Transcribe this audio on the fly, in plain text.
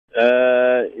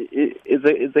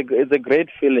it's a great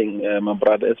feeling, my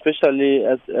brother, especially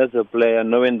as a player,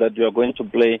 knowing that you are going to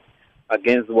play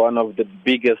against one of the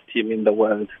biggest team in the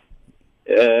world.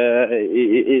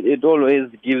 It always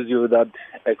gives you that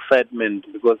excitement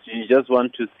because you just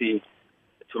want to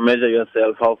measure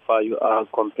yourself how far you are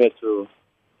compared to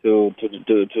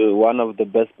one of the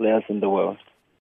best players in the world.